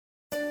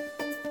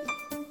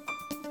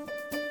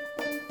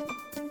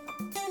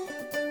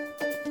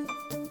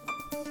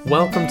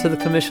Welcome to the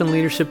Commission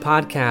Leadership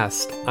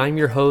Podcast. I'm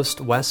your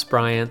host, Wes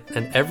Bryant,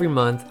 and every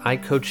month I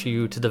coach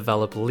you to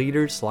develop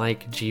leaders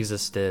like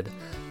Jesus did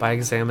by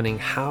examining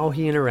how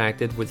he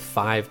interacted with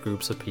 5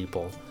 groups of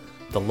people: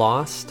 the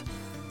lost,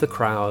 the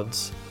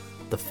crowds,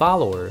 the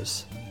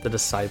followers, the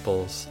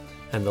disciples,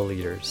 and the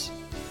leaders.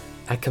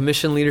 At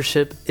Commission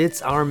Leadership,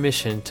 it's our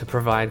mission to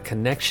provide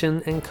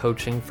connection and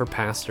coaching for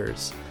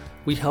pastors.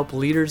 We help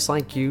leaders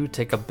like you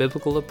take a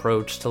biblical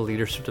approach to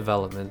leadership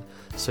development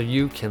so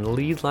you can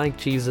lead like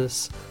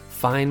Jesus,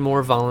 find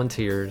more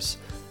volunteers,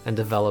 and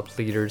develop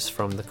leaders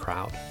from the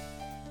crowd.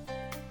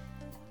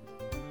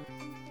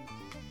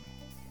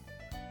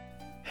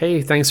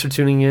 Hey, thanks for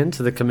tuning in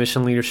to the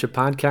Commission Leadership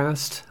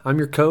Podcast. I'm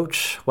your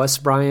coach, Wes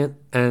Bryant,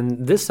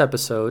 and this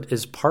episode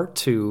is part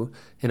 2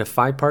 in a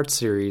 5-part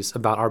series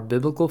about our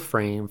biblical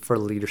frame for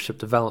leadership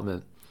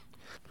development.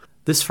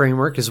 This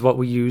framework is what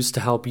we use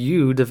to help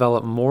you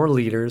develop more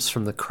leaders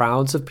from the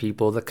crowds of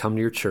people that come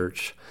to your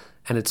church,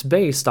 and it's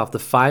based off the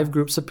 5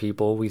 groups of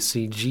people we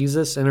see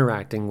Jesus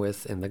interacting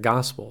with in the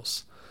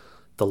Gospels: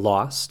 the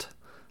lost,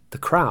 the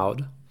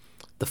crowd,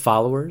 the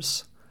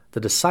followers,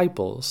 the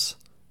disciples,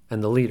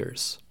 and the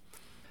leaders.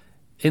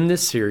 In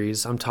this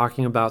series, I'm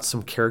talking about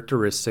some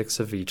characteristics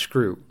of each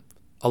group,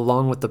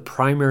 along with the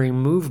primary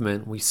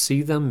movement we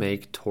see them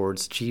make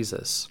towards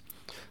Jesus,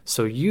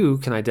 so you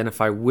can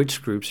identify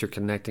which groups you're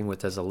connecting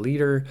with as a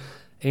leader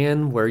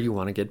and where you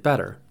want to get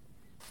better.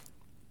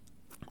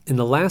 In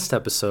the last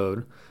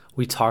episode,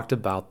 we talked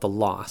about the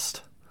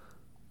lost.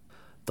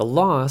 The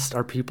lost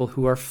are people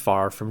who are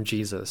far from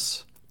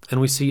Jesus, and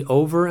we see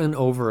over and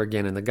over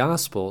again in the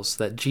Gospels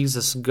that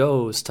Jesus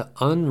goes to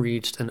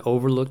unreached and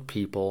overlooked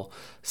people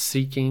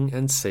seeking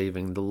and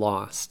saving the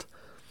lost.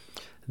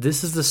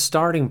 This is the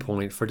starting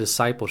point for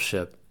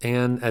discipleship,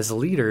 and as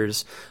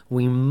leaders,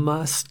 we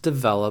must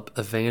develop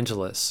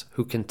evangelists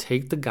who can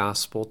take the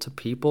gospel to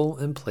people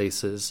and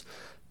places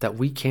that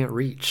we can't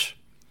reach.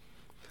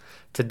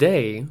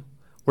 Today,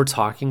 we're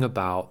talking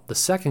about the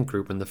second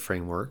group in the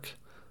framework,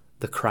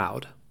 the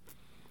crowd.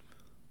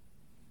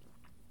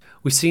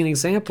 We see an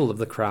example of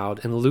the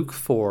crowd in Luke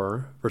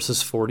 4,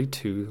 verses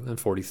 42 and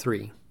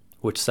 43,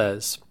 which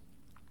says,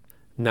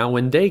 "Now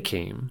when day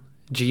came,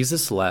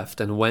 Jesus left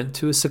and went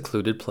to a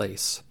secluded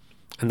place,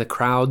 and the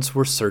crowds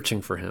were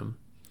searching for him.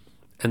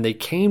 And they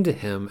came to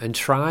him and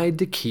tried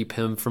to keep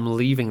him from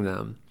leaving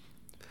them.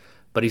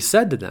 But he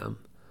said to them,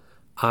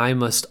 'I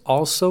must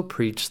also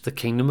preach the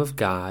kingdom of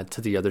God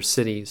to the other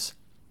cities,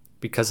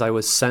 because I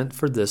was sent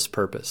for this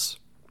purpose.'"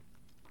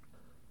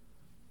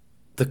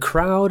 The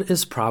crowd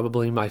is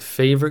probably my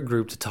favorite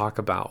group to talk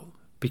about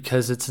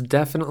because it's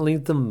definitely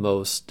the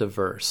most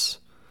diverse.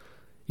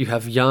 You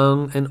have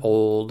young and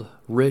old,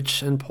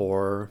 rich and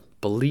poor,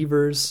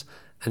 believers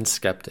and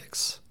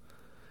skeptics.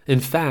 In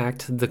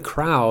fact, the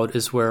crowd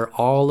is where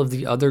all of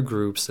the other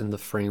groups in the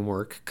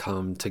framework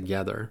come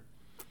together.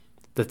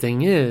 The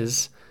thing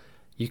is,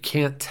 you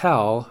can't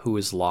tell who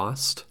is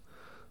lost,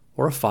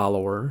 or a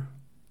follower,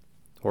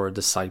 or a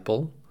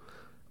disciple,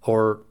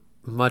 or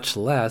much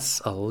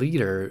less a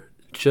leader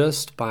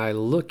just by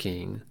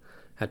looking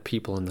at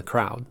people in the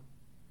crowd.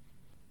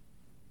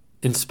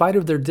 In spite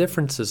of their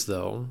differences,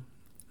 though,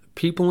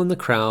 people in the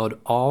crowd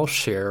all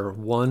share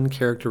one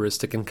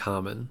characteristic in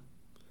common.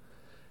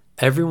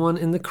 Everyone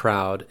in the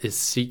crowd is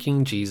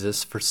seeking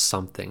Jesus for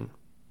something.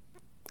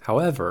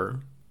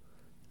 However,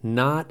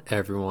 not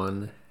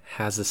everyone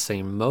has the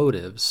same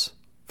motives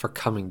for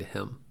coming to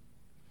him.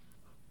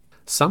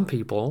 Some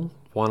people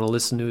want to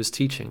listen to his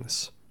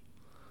teachings.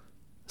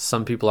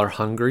 Some people are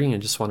hungry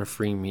and just want a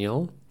free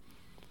meal.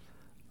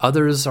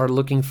 Others are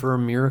looking for a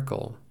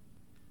miracle.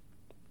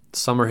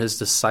 Some are his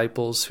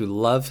disciples who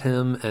love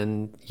him,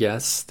 and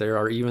yes, there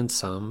are even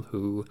some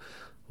who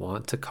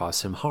want to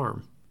cause him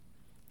harm.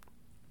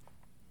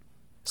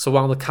 So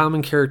while the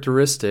common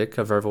characteristic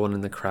of everyone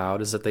in the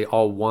crowd is that they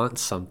all want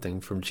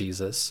something from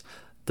Jesus,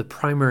 the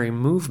primary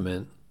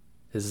movement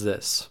is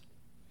this: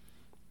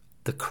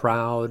 the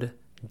crowd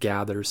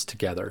gathers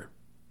together.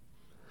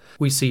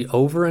 We see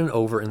over and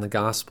over in the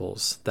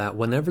Gospels that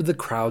whenever the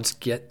crowds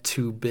get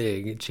too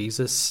big,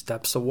 Jesus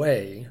steps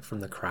away from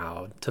the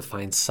crowd to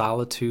find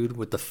solitude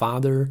with the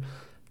Father,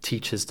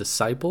 teach his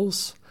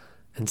disciples,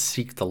 and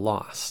seek the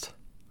lost.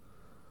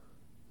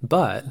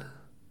 But,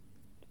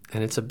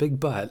 and it's a big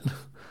but,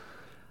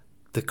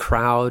 the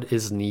crowd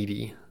is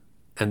needy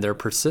and they're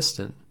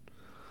persistent.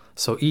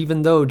 So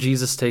even though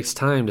Jesus takes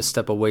time to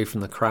step away from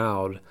the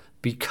crowd,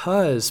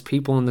 because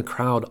people in the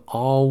crowd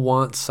all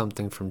want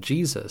something from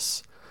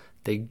Jesus,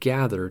 they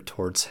gather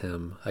towards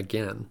him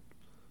again.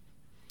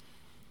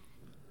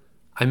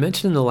 I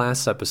mentioned in the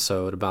last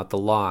episode about the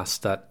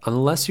lost that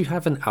unless you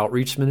have an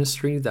outreach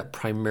ministry that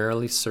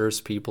primarily serves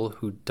people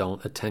who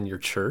don't attend your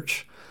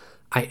church,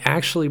 I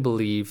actually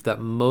believe that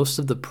most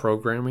of the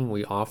programming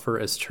we offer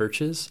as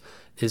churches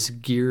is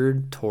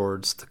geared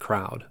towards the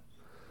crowd.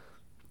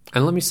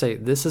 And let me say,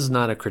 this is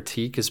not a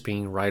critique as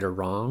being right or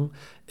wrong.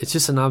 It's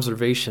just an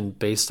observation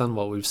based on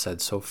what we've said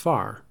so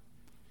far.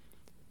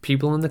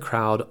 People in the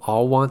crowd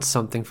all want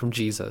something from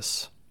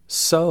Jesus.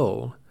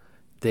 So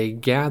They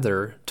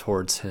gather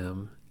towards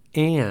him,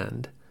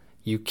 and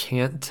you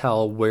can't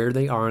tell where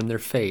they are in their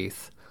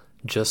faith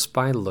just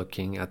by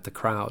looking at the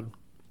crowd.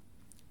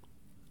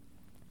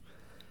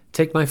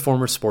 Take my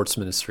former sports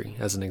ministry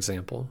as an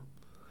example.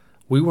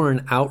 We were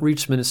an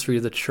outreach ministry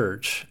of the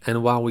church,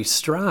 and while we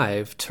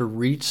strive to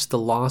reach the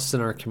lost in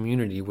our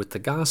community with the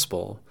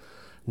gospel,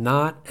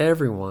 not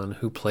everyone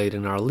who played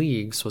in our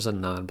leagues was a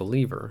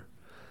non-believer.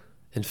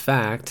 In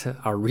fact,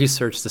 our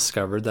research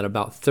discovered that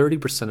about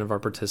 30% of our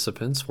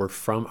participants were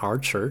from our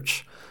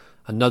church,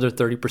 another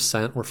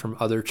 30% were from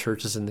other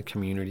churches in the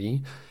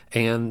community,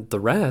 and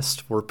the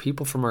rest were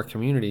people from our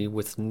community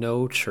with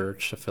no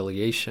church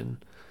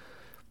affiliation.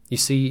 You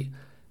see,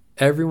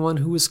 everyone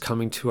who was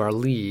coming to our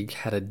league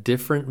had a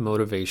different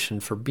motivation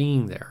for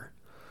being there.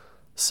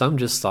 Some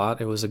just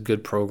thought it was a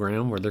good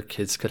program where their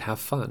kids could have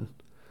fun.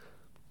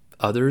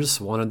 Others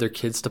wanted their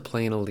kids to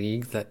play in a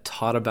league that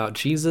taught about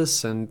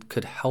Jesus and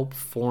could help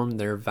form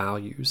their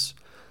values.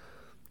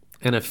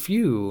 And a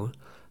few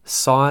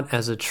saw it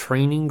as a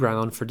training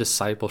ground for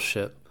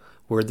discipleship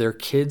where their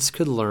kids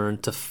could learn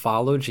to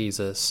follow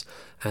Jesus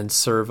and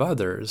serve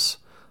others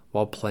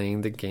while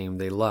playing the game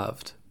they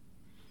loved.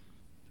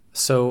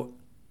 So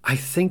I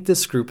think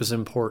this group is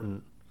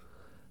important,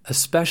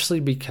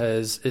 especially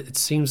because it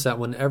seems that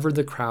whenever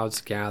the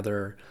crowds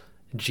gather,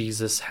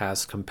 Jesus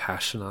has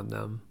compassion on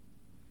them.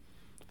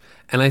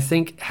 And I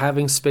think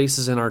having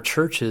spaces in our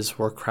churches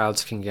where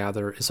crowds can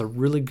gather is a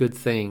really good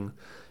thing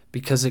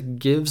because it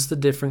gives the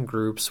different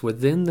groups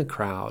within the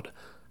crowd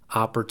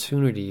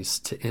opportunities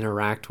to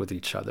interact with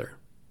each other.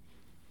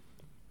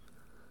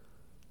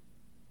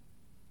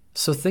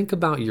 So think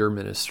about your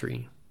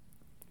ministry.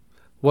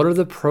 What are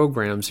the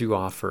programs you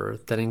offer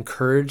that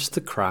encourage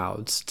the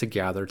crowds to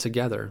gather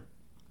together?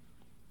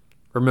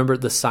 Remember,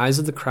 the size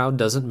of the crowd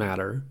doesn't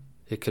matter.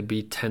 It could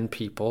be 10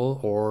 people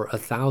or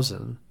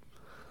 1,000.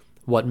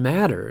 What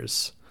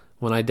matters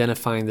when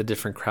identifying the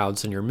different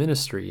crowds in your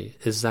ministry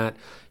is that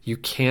you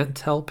can't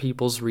tell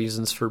people's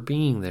reasons for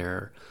being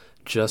there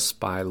just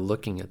by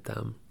looking at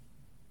them.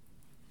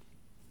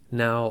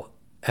 Now,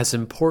 as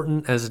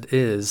important as it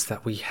is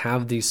that we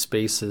have these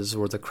spaces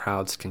where the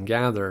crowds can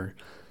gather,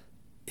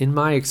 in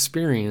my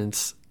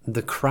experience,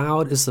 the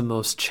crowd is the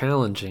most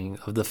challenging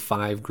of the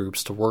 5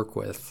 groups to work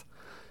with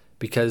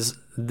because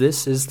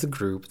this is the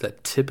group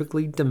that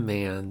typically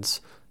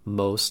demands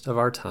most of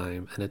our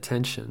time and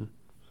attention.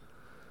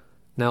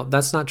 Now,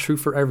 that's not true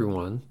for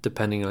everyone,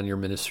 depending on your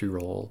ministry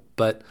role,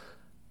 but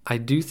I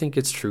do think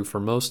it's true for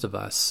most of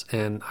us,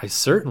 and I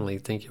certainly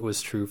think it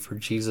was true for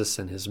Jesus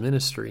and his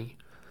ministry.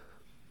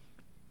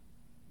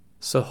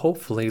 So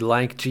hopefully,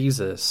 like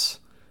Jesus,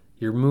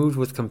 you're moved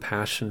with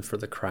compassion for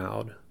the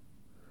crowd.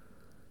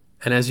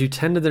 And as you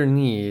tend to their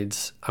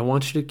needs, I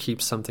want you to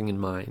keep something in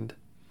mind.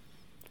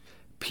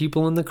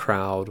 People in the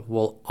crowd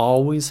will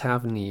always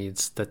have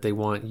needs that they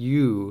want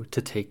you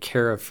to take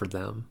care of for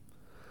them.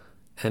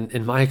 And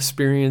in my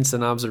experience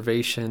and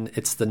observation,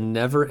 it's the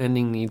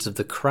never-ending needs of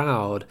the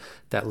crowd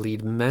that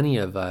lead many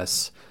of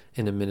us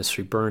into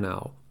ministry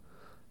burnout,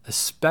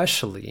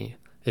 especially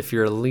if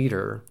you're a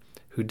leader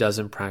who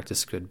doesn't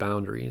practice good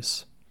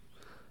boundaries.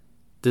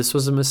 This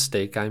was a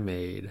mistake I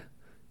made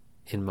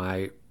in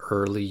my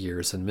early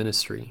years in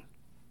ministry.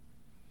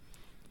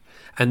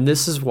 And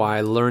this is why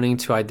learning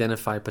to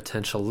identify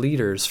potential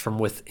leaders from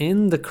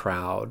within the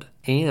crowd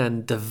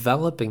and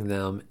developing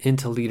them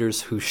into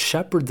leaders who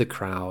shepherd the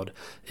crowd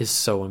is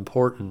so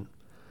important.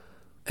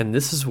 And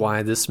this is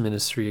why this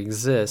ministry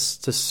exists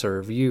to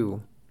serve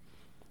you.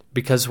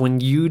 Because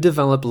when you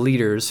develop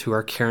leaders who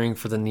are caring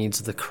for the needs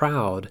of the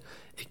crowd,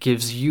 it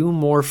gives you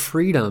more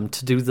freedom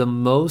to do the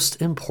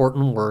most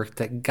important work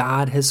that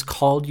God has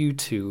called you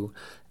to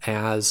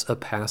as a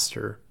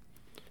pastor,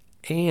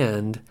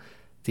 and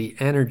the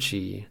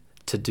energy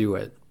to do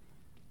it.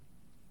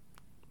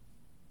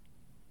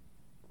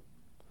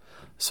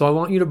 So I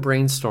want you to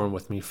brainstorm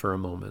with me for a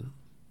moment.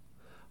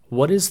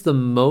 What is the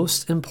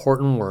most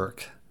important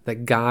work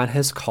that God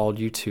has called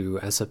you to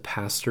as a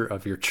pastor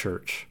of your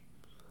church?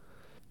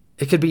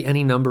 It could be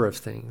any number of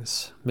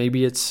things.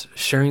 Maybe it's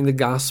sharing the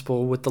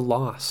gospel with the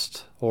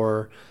lost,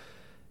 or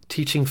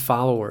teaching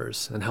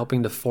followers and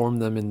helping to form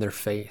them in their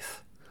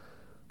faith.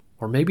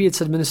 Or maybe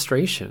it's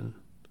administration.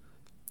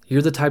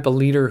 You're the type of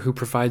leader who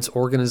provides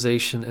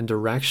organization and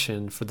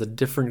direction for the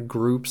different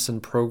groups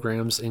and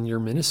programs in your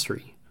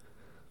ministry.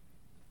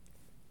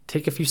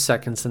 Take a few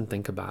seconds and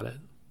think about it.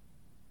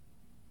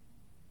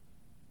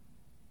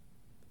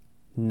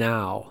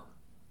 Now,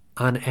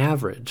 on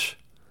average,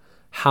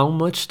 how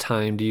much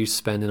time do you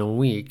spend in a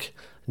week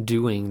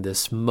doing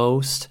this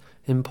most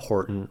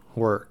important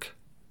work?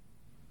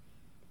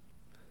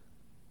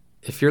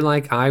 If you're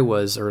like I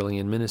was early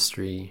in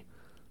ministry,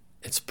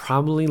 it's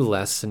probably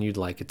less than you'd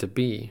like it to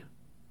be.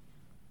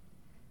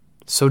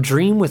 So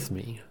dream with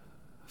me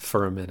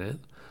for a minute.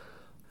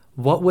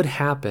 What would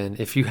happen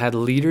if you had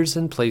leaders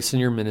in place in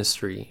your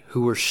ministry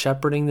who were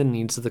shepherding the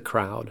needs of the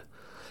crowd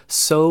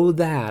so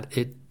that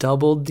it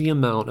doubled the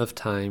amount of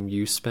time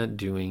you spent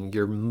doing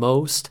your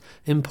most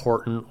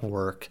important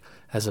work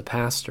as a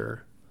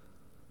pastor?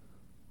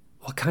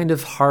 What kind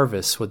of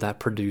harvest would that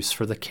produce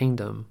for the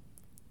kingdom?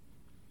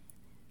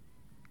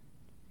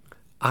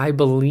 I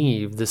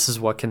believe this is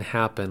what can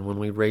happen when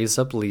we raise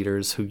up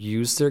leaders who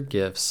use their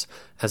gifts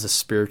as a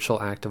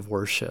spiritual act of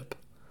worship.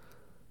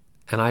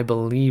 And I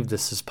believe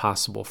this is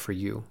possible for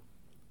you.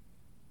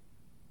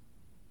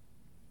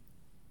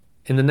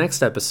 In the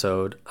next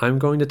episode, I'm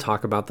going to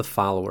talk about the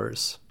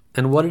followers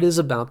and what it is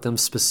about them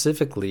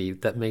specifically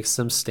that makes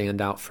them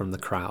stand out from the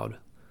crowd.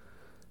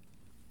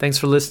 Thanks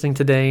for listening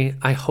today.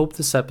 I hope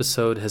this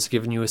episode has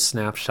given you a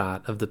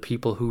snapshot of the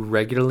people who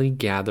regularly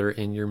gather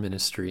in your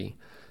ministry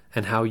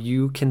and how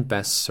you can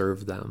best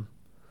serve them.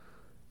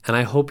 And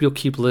I hope you'll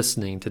keep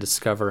listening to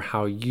discover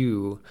how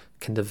you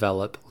can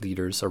develop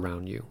leaders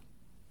around you.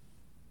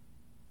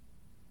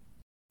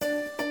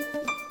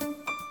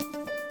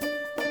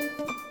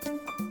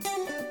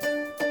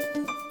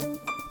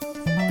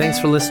 Thanks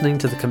for listening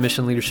to the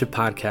Commission Leadership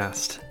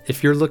Podcast.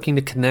 If you're looking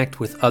to connect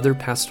with other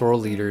pastoral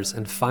leaders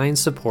and find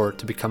support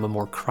to become a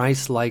more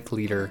Christ-like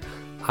leader,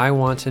 I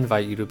want to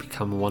invite you to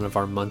become one of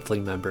our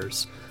monthly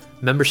members.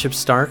 Memberships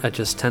start at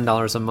just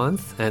 $10 a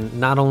month, and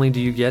not only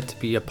do you get to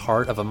be a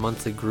part of a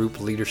monthly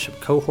group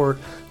leadership cohort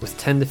with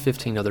 10 to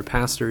 15 other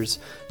pastors,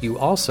 you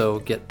also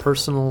get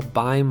personal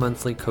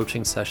bi-monthly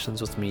coaching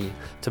sessions with me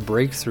to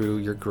break through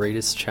your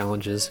greatest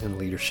challenges in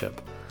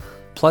leadership.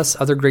 Plus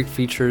other great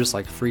features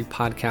like free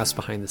podcasts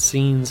behind the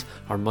scenes,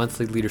 our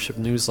monthly leadership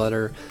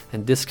newsletter,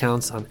 and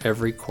discounts on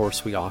every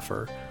course we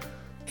offer.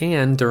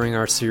 And during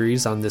our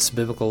series on this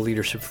biblical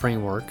leadership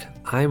framework,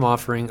 I'm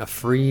offering a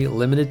free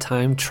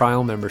limited-time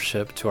trial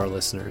membership to our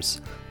listeners.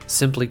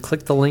 Simply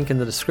click the link in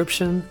the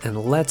description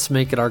and let's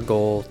make it our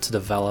goal to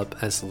develop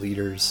as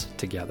leaders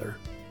together.